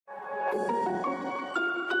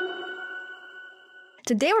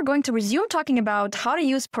Today we're going to resume talking about how to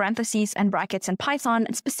use parentheses and brackets in Python,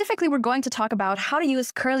 and specifically we're going to talk about how to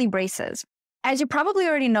use curly braces. As you probably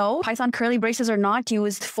already know, Python curly braces are not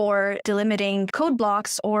used for delimiting code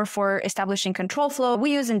blocks or for establishing control flow.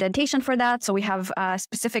 We use indentation for that. So we have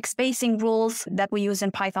specific spacing rules that we use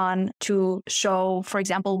in Python to show, for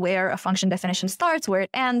example, where a function definition starts, where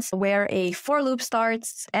it ends, where a for loop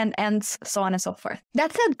starts and ends, so on and so forth.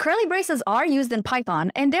 That said, curly braces are used in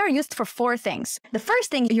Python, and they're used for 4 things. The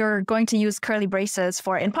first thing you're going to use curly braces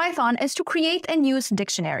for in Python is to create and use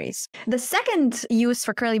dictionaries. The second use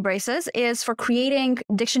for curly braces is for creating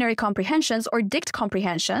dictionary comprehensions or Dict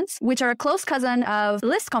Comprehensions, which are a close cousin of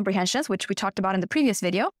list comprehensions, which we talked about in the previous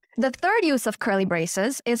video. The third use of curly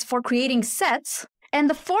braces is for creating sets. And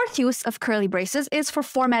the fourth use of curly braces is for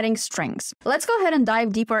formatting strings. Let's go ahead and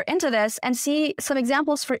dive deeper into this and see some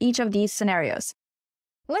examples for each of these scenarios.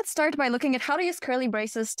 Let's start by looking at how to use curly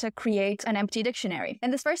braces to create an empty dictionary.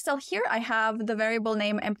 In this first cell here, I have the variable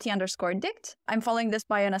name empty_dict. I'm following this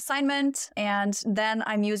by an assignment, and then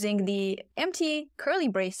I'm using the empty curly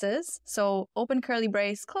braces, so open curly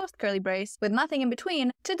brace, closed curly brace, with nothing in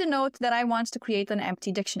between, to denote that I want to create an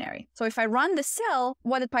empty dictionary. So if I run the cell,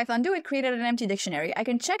 what did Python do? It created an empty dictionary. I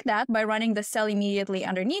can check that by running the cell immediately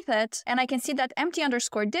underneath it, and I can see that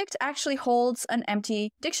empty_dict actually holds an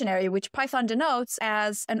empty dictionary, which Python denotes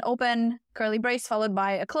as an open curly brace followed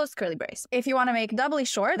by a closed curly brace. If you want to make doubly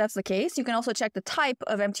sure that's the case, you can also check the type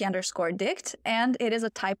of empty_dict, and it is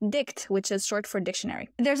a type dict, which is short for dictionary.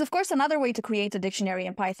 There's of course another way to create a dictionary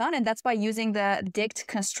in Python, and that's by using the dict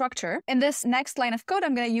constructor. In this next line of code,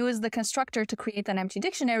 I'm going to use the constructor to create an empty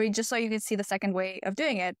dictionary, just so you can see the second way of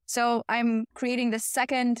doing it. So I'm creating the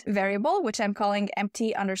second variable, which I'm calling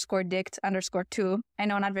empty_dict_2. I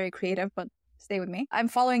know, not very creative, but stay with me. I'm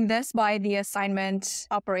following this by the assignment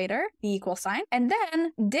operator, the equal sign. And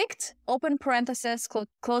then dict, open parenthesis,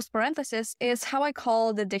 close parenthesis, is how I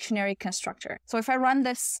call the dictionary constructor. So if I run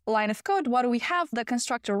this line of code, what do we have? The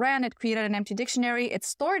constructor ran, it created an empty dictionary, it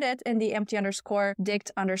stored it in the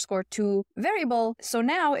empty_dict_2 variable. So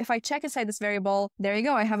now if I check inside this variable, there you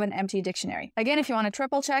go, I have an empty dictionary. Again, if you want to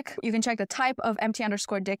triple check, you can check the type of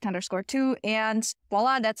empty_dict_2, and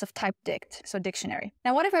voila, that's of type dict, so dictionary.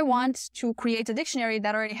 Now, what if I want to create a dictionary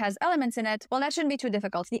that already has elements in it? Well, that shouldn't be too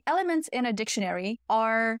difficult. The elements in a dictionary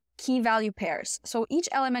are key value pairs. So each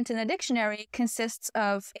element in a dictionary consists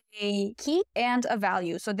of a key and a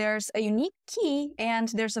value. So there's a unique key and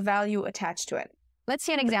there's a value attached to it. Let's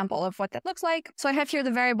see an example of what that looks like. So I have here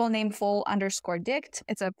the variable name full_dict.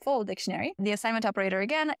 It's a full dictionary. The assignment operator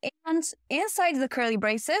again. And inside the curly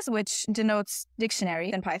braces, which denotes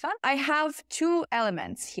dictionary in Python, I have 2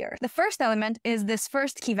 elements here. The first element is this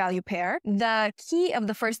first key value pair. The key of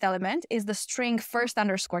the first element is the string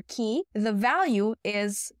first_key. The value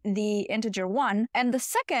is the integer 1. And the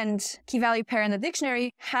second key value pair in the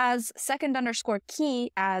dictionary has second_key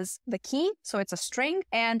as the key. So it's a string,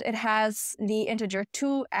 and it has the integer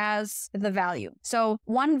 2 as the value. So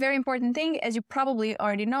one very important thing, as you probably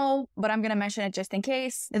already know, but I'm going to mention it just in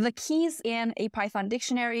case, the keys in a Python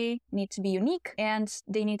dictionary need to be unique and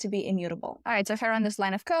they need to be immutable. All right, so if I run this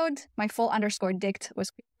line of code, my full_dict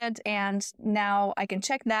was created, and now I can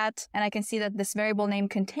check that, and I can see that this variable name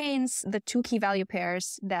contains the 2 key value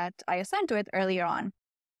pairs that I assigned to it earlier on.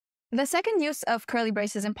 The second use of curly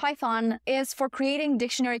braces in Python is for creating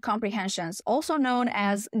dictionary comprehensions, also known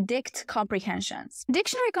as Dict Comprehensions.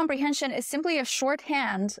 Dictionary comprehension is simply a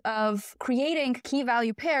shorthand of creating key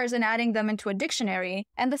value pairs and adding them into a dictionary,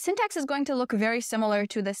 and the syntax is going to look very similar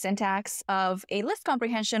to the syntax of a list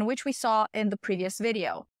comprehension, which we saw in the previous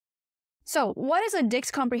video. So what is a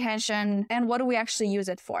Dict comprehension and what do we actually use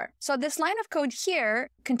it for? So this line of code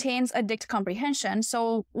here contains a Dict comprehension.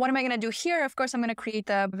 So what am I going to do here? Of course, I'm going to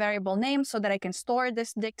create a variable name so that I can store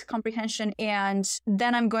this Dict comprehension, and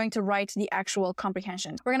then I'm going to write the actual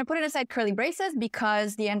comprehension. We're going to put it inside curly braces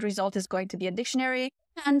because the end result is going to be a dictionary.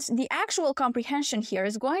 And the actual comprehension here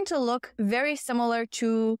is going to look very similar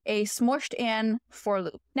to a smushed in for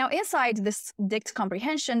loop. Now, inside this Dict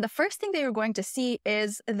comprehension, the first thing that you're going to see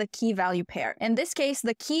is the key value pair. In this case,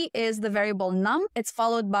 the key is the variable num. It's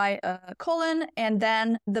followed by a colon, and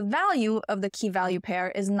then the value of the key value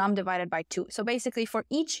pair is num divided by 2. So basically, for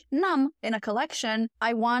each num in a collection,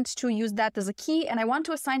 I want to use that as a key, and I want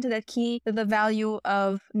to assign to that key the value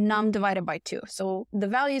of num divided by 2. So the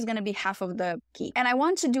value is going to be half of the key. And I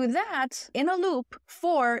want to do that in a loop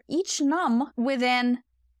for each num within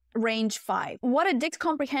range 5. What a Dict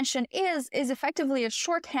comprehension is effectively a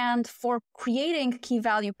shorthand for creating key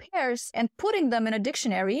value pairs and putting them in a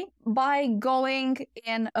dictionary by going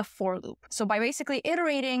in a for loop. So by basically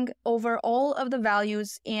iterating over all of the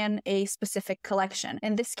values in a specific collection.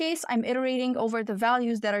 In this case, I'm iterating over the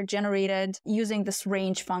values that are generated using this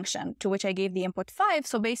range function, to which I gave the input 5.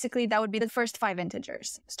 So basically that would be the first 5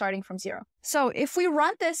 integers starting from 0. So if we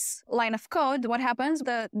run this line of code, what happens?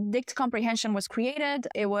 The Dict comprehension was created.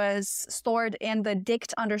 It was stored in the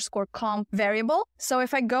dict_comp variable. So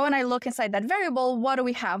if I go and I look inside that variable, what do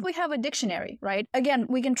we have? We have a dictionary, right? Again,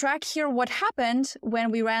 we can track here what happened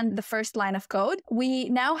when we ran the first line of code. We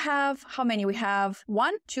now have, how many? We have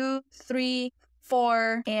 1, 2, 3,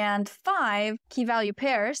 4, and 5 key value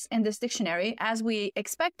pairs in this dictionary as we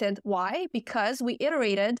expected. Why? Because we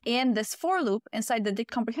iterated in this for loop inside the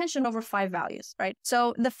Dict comprehension over 5 values, right?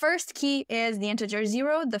 So the first key is the integer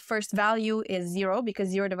 0. The first value is 0 because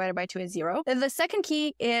 0 divided by 2 is 0. The second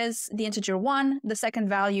key is the integer 1. The second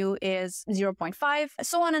value is 0.5,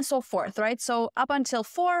 so on and so forth, right? So up until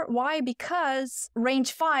 4. Why? Because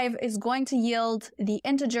range 5 is going to yield the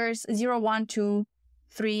integers 0, 1, 2,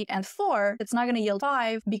 3, and 4. It's not going to yield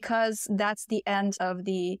 5 because that's the end of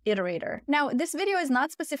the iterator. Now, this video is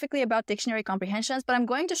not specifically about dictionary comprehensions, but I'm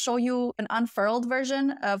going to show you an unfurled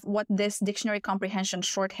version of what this dictionary comprehension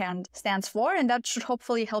shorthand stands for, and that should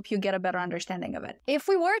hopefully help you get a better understanding of it. If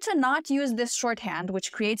we were to not use this shorthand,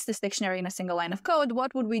 which creates this dictionary in a single line of code,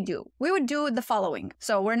 what would we do? We would do the following.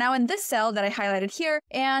 So we're now in this cell that I highlighted here,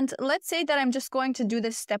 and let's say that I'm just going to do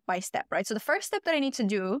this step by step, right? So the first step that I need to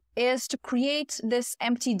do is to create this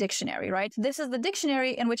empty dictionary, right? This is the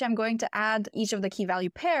dictionary in which I'm going to add each of the key value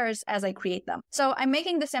pairs as I create them. So I'm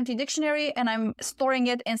making this empty dictionary and I'm storing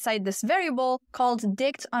it inside this variable called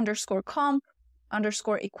dict_comp_equiv.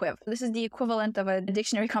 This is the equivalent of a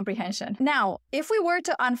dictionary comprehension. Now, if we were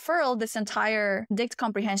to unfurl this entire Dict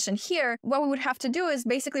comprehension here, what we would have to do is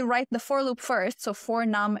basically write the for loop first, so for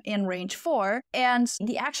num in range 4, and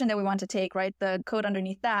the action that we want to take, right, the code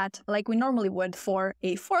underneath that, like we normally would for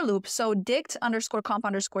a for loop. So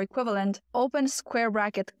dict_comp_equivalent, open square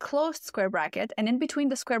bracket, closed square bracket, and in between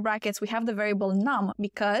the square brackets, we have the variable num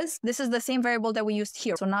because this is the same variable that we used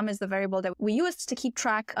here. So num is the variable that we used to keep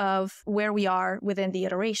track of where we are within the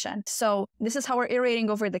iteration. So this is how we're iterating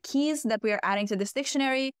over the keys that we are adding to this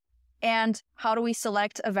dictionary. And how do we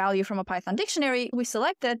select a value from a Python dictionary? We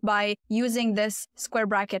select it by using this square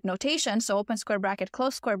bracket notation. So open square bracket,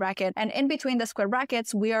 close square bracket. And in between the square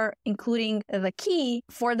brackets, we are including the key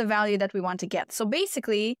for the value that we want to get. So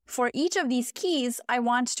basically, for each of these keys, I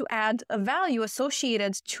want to add a value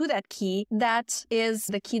associated to that key that is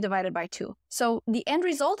the key divided by 2. So the end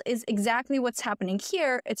result is exactly what's happening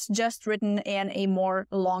here. It's just written in a more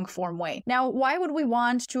long form way. Now, why would we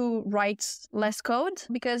want to write less code?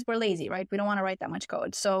 Because we're lazy, right? We don't want to write that much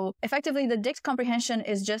code. So effectively, the Dict comprehension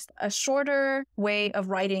is just a shorter way of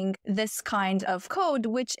writing this kind of code,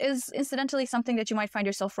 which is incidentally something that you might find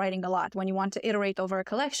yourself writing a lot when you want to iterate over a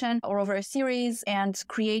collection or over a series and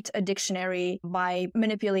create a dictionary by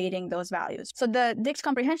manipulating those values. So the Dict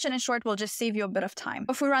comprehension, in short, will just save you a bit of time.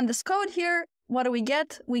 If we run this code here, what do we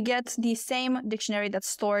get? We get the same dictionary that's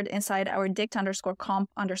stored inside our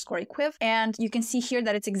dict_comp_equiv. And you can see here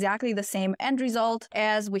that it's exactly the same end result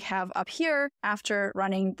as we have up here after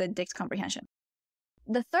running the Dict comprehension.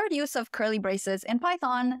 The third use of curly braces in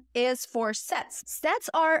Python is for sets. Sets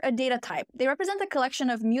are a data type. They represent a collection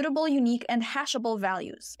of mutable, unique, and hashable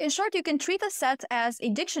values. In short, you can treat a set as a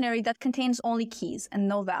dictionary that contains only keys and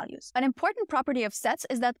no values. An important property of sets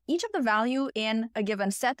is that each of the value in a given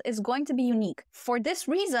set is going to be unique. For this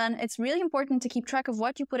reason, it's really important to keep track of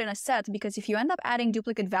what you put in a set, because if you end up adding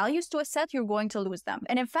duplicate values to a set, you're going to lose them.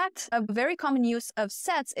 And in fact, a very common use of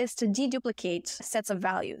sets is to deduplicate sets of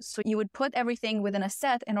values. So you would put everything within a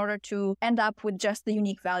set in order to end up with just the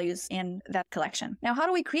unique values in that collection. Now, how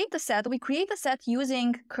do we create the set? We create the set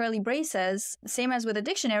using curly braces, same as with a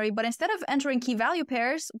dictionary, but instead of entering key value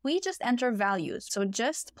pairs, we just enter values. So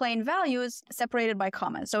just plain values separated by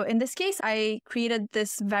commas. So in this case, I created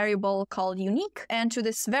this variable called unique, and to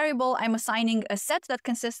this variable, I'm assigning a set that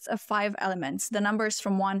consists of 5 elements, the numbers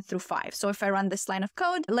from 1 through 5. So if I run this line of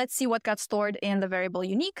code, let's see what got stored in the variable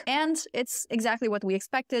unique, and it's exactly what we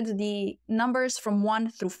expected. The numbers from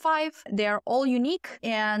 1 through 5. They are all unique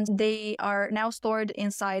and they are now stored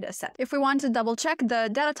inside a set. If we want to double check the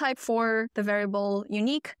data type for the variable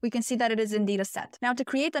unique, we can see that it is indeed a set. Now, to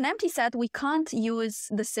create an empty set, we can't use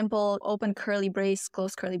the simple open curly brace,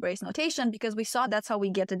 close curly brace notation because we saw that's how we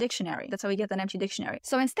get a dictionary. That's how we get an empty dictionary.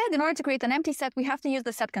 So instead, in order to create an empty set, we have to use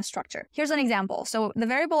the set constructor. Here's an example. So the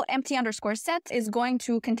variable empty_set is going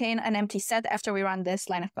to contain an empty set after we run this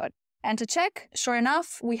line of code. And to check, sure enough,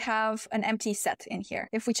 we have an empty set in here.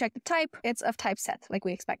 If we check the type, it's of type set, like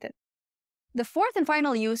we expected. The fourth and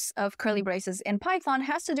final use of curly braces in Python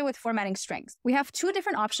has to do with formatting strings. We have two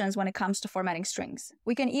different options when it comes to formatting strings.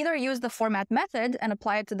 We can either use the format method and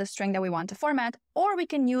apply it to the string that we want to format, or we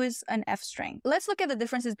can use an f string. Let's look at the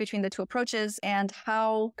differences between the two approaches and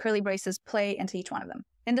how curly braces play into each one of them.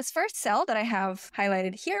 In this first cell that I have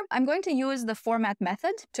highlighted here, I'm going to use the format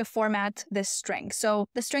method to format this string. So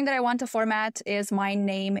the string that I want to format is my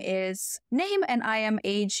name is name and I am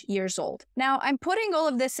age years old. Now I'm putting all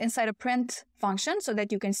of this inside a print function so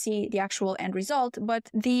that you can see the actual end result, but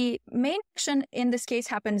the main action in this case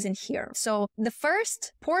happens in here. So the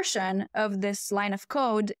first portion of this line of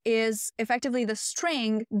code is effectively the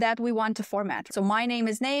string that we want to format. So my name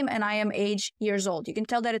is name and I am age years old. You can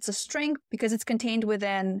tell that it's a string because it's contained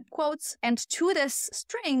within quotes. And to this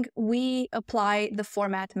string, we apply the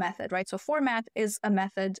format method, right? So format is a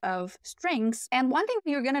method of strings. And one thing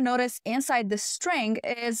you're going to notice inside the string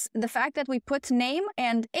is the fact that we put name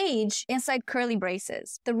and age inside curly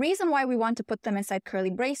braces. The reason why we want to put them inside curly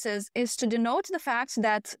braces is to denote the fact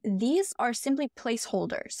that these are simply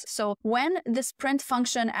placeholders. So when this print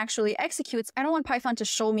function actually executes, I don't want Python to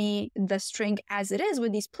show me the string as it is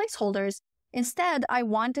with these placeholders. Instead, I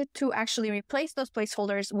wanted to actually replace those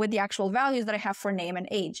placeholders with the actual values that I have for name and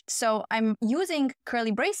age. So I'm using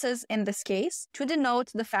curly braces in this case to denote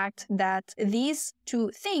the fact that these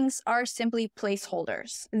two things are simply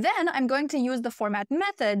placeholders. Then I'm going to use the format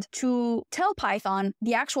method to tell Python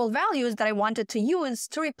the actual values that I wanted to use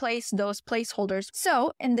to replace those placeholders.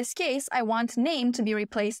 So in this case, I want name to be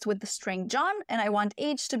replaced with the string John, and I want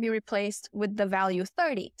age to be replaced with the value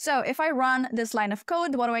 30. So if I run this line of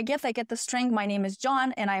code, what do I get? I get the string my name is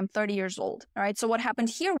John and I am 30 years old. All right, so what happened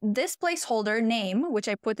here? This placeholder name, which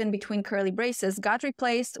I put in between curly braces, got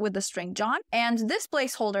replaced with the string John, and this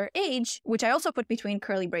placeholder age, which I also put between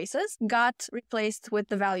curly braces, got replaced with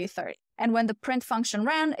the value 30. And when the print function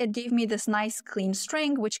ran, it gave me this nice clean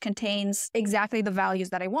string, which contains exactly the values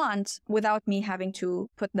that I want without me having to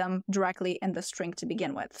put them directly in the string to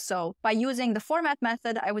begin with. So by using the format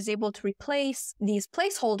method, I was able to replace these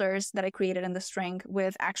placeholders that I created in the string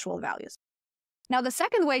with actual values. Now, the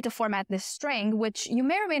second way to format this string, which you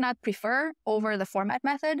may or may not prefer over the format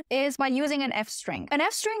method, is by using an f string. An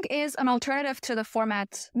f string is an alternative to the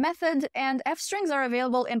format method, and f strings are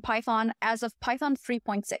available in Python as of Python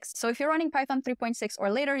 3.6. So if you're running Python 3.6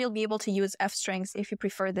 or later, you'll be able to use f strings if you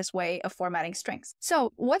prefer this way of formatting strings.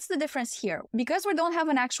 So what's the difference here? Because we don't have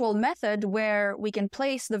an actual method where we can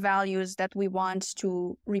place the values that we want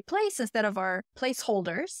to replace instead of our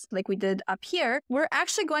placeholders, like we did up here, we're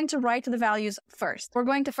actually going to write the values first. We're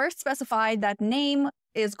going to first specify that name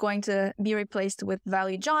is going to be replaced with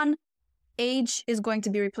value John, age is going to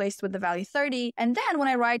be replaced with the value 30. And then when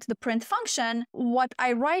I write the print function, what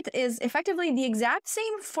I write is effectively the exact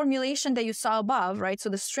same formulation that you saw above, right? So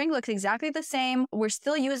the string looks exactly the same. We're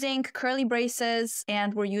still using curly braces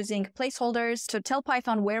and we're using placeholders to tell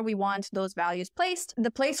Python where we want those values placed.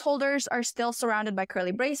 The placeholders are still surrounded by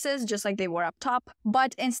curly braces, just like they were up top.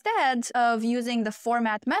 But instead of using the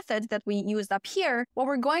format method that we used up here, what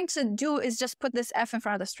we're going to do is just put this f in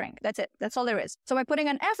front of the string. That's it. That's all there is. So by putting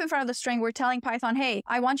an f in front of the string, we're telling Python, hey,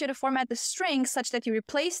 I want you to format the string such that you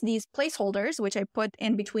replace these placeholders, which I put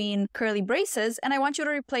in between curly braces, and I want you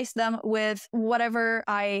to replace them with whatever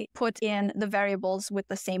I put in the variables with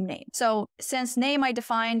the same name. So since name I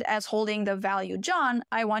defined as holding the value John,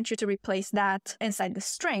 I want you to replace that inside the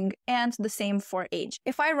string, and the same for age.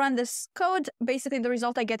 If I run this code, basically the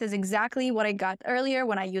result I get is exactly what I got earlier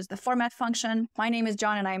when I used the format function. My name is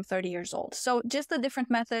John and I am 30 years old. So just a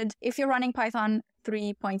different method. If you're running Python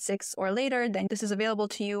 3.6 or later, then this is available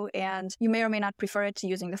to you, and you may or may not prefer it to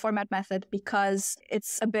using the format method because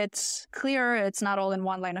it's a bit clearer. It's not all in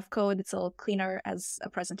one line of code. It's a little cleaner as a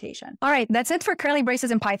presentation. All right, that's it for curly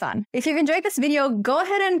braces in Python. If you've enjoyed this video, go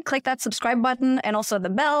ahead and click that subscribe button and also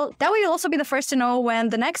the bell. That way you'll also be the first to know when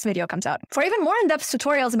the next video comes out. For even more in-depth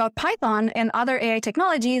tutorials about Python and other AI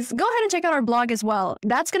technologies, go ahead and check out our blog as well.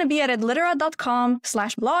 That's going to be at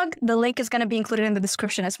edlitera.com/blog. The link is going to be included in the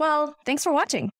description as well. Thanks for watching.